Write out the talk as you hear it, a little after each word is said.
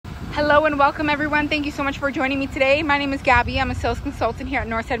Hello and welcome everyone. Thank you so much for joining me today. My name is Gabby. I'm a sales consultant here at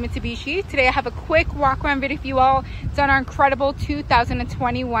Northside Mitsubishi. Today I have a quick walk around video for you all. It's on our incredible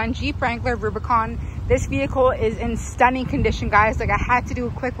 2021 Jeep Wrangler Rubicon. This vehicle is in stunning condition, guys. Like, I had to do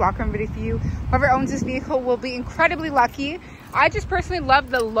a quick walk around video for you. Whoever owns this vehicle will be incredibly lucky. I just personally love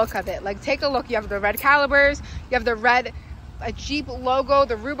the look of it. Like, take a look. You have the red calipers, you have the red Jeep logo,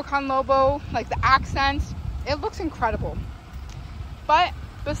 the Rubicon logo, like the accents. It looks incredible. But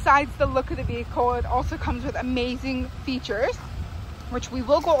besides the look of the vehicle, it also comes with amazing features, which we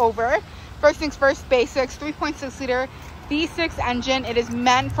will go over. First things first, basics. 3.6 liter V6 engine. It is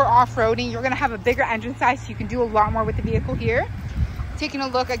meant for off-roading. You're going to have a bigger engine size, so you can do a lot more with the vehicle here. Taking a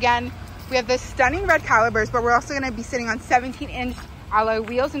look again, we have the stunning red calipers, but we're also going to be sitting on 17-inch alloy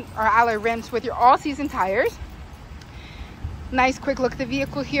wheels or alloy rims with your all-season tires. Nice quick look at the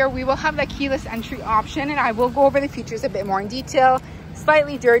vehicle here. We will have that keyless entry option, and I will go over the features a bit more in detail.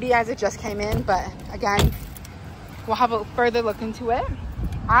 Slightly dirty as it just came in, but again, we'll have a further look into it.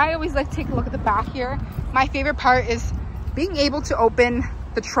 I always like to take a look at the back here. My favorite part is being able to open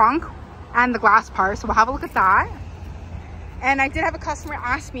the trunk and the glass part, so we'll have a look at that. And I did have a customer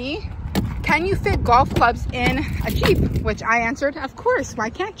ask me, can you fit golf clubs in a Jeep? Which I answered, of course, why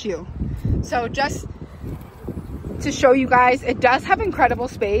can't you? So just to show you guys, it does have incredible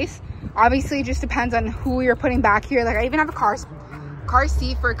space. Obviously, it just depends on who you're putting back here. Like, I even have a car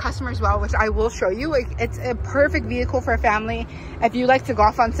seat for a customer as well, which I will show you. It's a perfect vehicle for a family. If you like to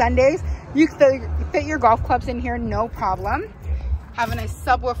golf on Sundays, you can fit your golf clubs in here, no problem. Have a nice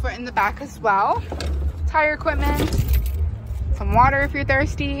subwoofer in the back as well. Tire equipment, some water if you're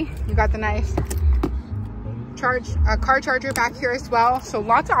thirsty. You got the nice car charger back here as well. So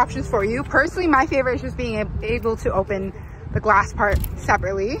lots of options for you. Personally, my favorite is just being able to open the glass part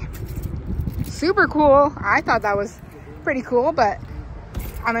separately. Super cool. I thought that was pretty cool, but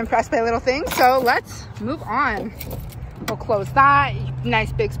I'm impressed by little things. So let's move on. We'll close that.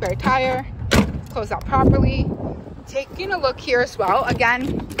 Nice big spare tire. Close that properly. Taking a look here as well.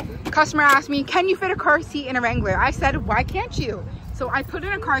 Again, customer asked me, can you fit a car seat in a Wrangler? I said, why can't you? So I put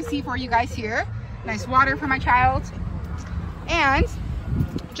in a car seat for you guys here. Nice water for my child. And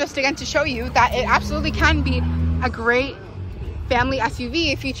just again to show you that it absolutely can be a great family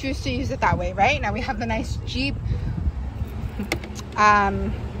SUV if you choose to use it that way, right? Now we have the nice Jeep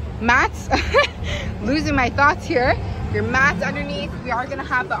mats. Losing my thoughts here. Your mats underneath. We are going to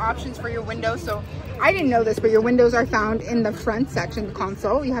have the options for your windows. So I didn't know this, but your windows are found in the front section, the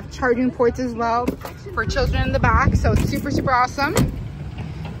console. You have charging ports as well for children in the back. So it's super awesome.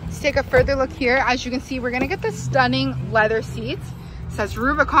 Let's take a further look here. As you can see, we're going to get the stunning leather seats. It says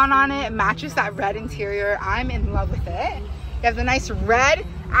Rubicon on it. It matches that red interior. I'm in love with it. You have the nice red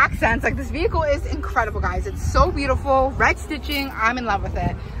accents. Like, this vehicle is incredible, guys. It's so beautiful. Red stitching, I'm in love with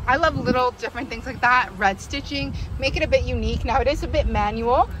it. I love little different things like that. Red stitching, make it a bit unique. Now it is a bit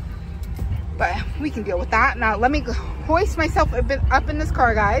manual, but we can deal with that. Now let me hoist myself a bit up in this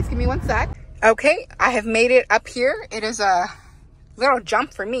car, guys. Give me one sec. Okay, I have made it up here. It is a little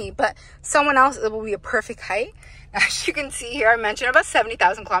jump for me, but someone else, it will be a perfect height. As you can see here, I mentioned about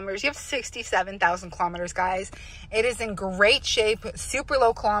 70,000 kilometers. You have 67,000 kilometers, guys. It is in great shape, super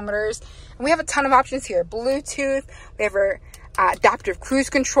low kilometers. And we have a ton of options here. Bluetooth, we have our adaptive cruise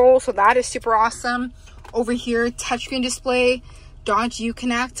control, so that is super awesome. Over here, touchscreen display, Dodge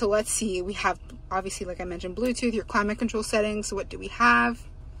Uconnect. So let's see, we have, obviously, like I mentioned, Bluetooth, your climate control settings. So what do we have?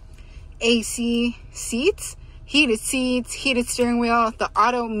 AC, seats. Heated seats, heated steering wheel, the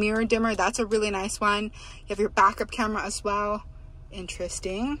auto mirror dimmer, that's a really nice one. You have your backup camera as well.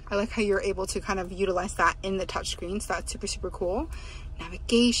 Interesting. I like how you're able to kind of utilize that in the touchscreen, so that's super cool.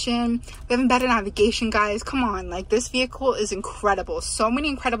 Navigation. We have embedded navigation, guys. Come on, like, this vehicle is incredible. So many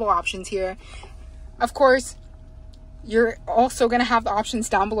incredible options here. Of course, you're also going to have the options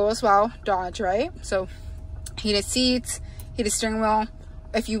down below as well. Dodge, right? So heated seats, heated steering wheel.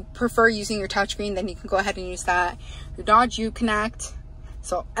 If you prefer using your touchscreen, then you can go ahead and use that. Your Dodge Uconnect.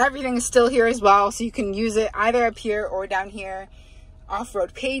 So everything is still here as well. So you can use it either up here or down here.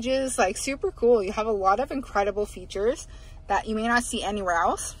 Off-road pages, like, super cool. You have a lot of incredible features that you may not see anywhere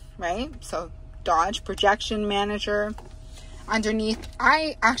else, right? So Dodge Projection Manager. Underneath,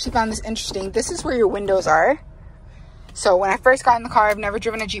 I actually found this interesting. This is where your windows are. So when I first got in the car, I've never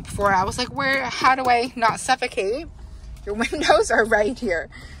driven a Jeep before. I was like, how do I not suffocate? Your windows are right here.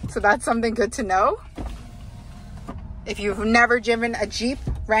 So that's something good to know. If you've never driven a Jeep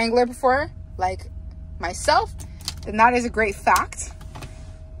Wrangler before, like myself, then that is a great fact.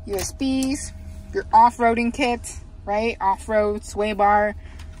 USBs, your off-roading kit, right? Off-road, sway bar,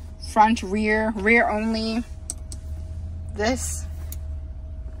 front, rear only. This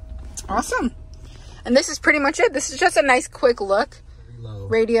Awesome. And this is pretty much it. This is just a nice quick look.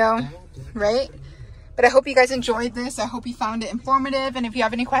 Radio, right? But I hope you guys enjoyed this. I hope you found it informative. And if you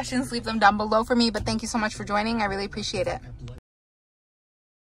have any questions, leave them down below for me. But thank you so much for joining. I really appreciate it.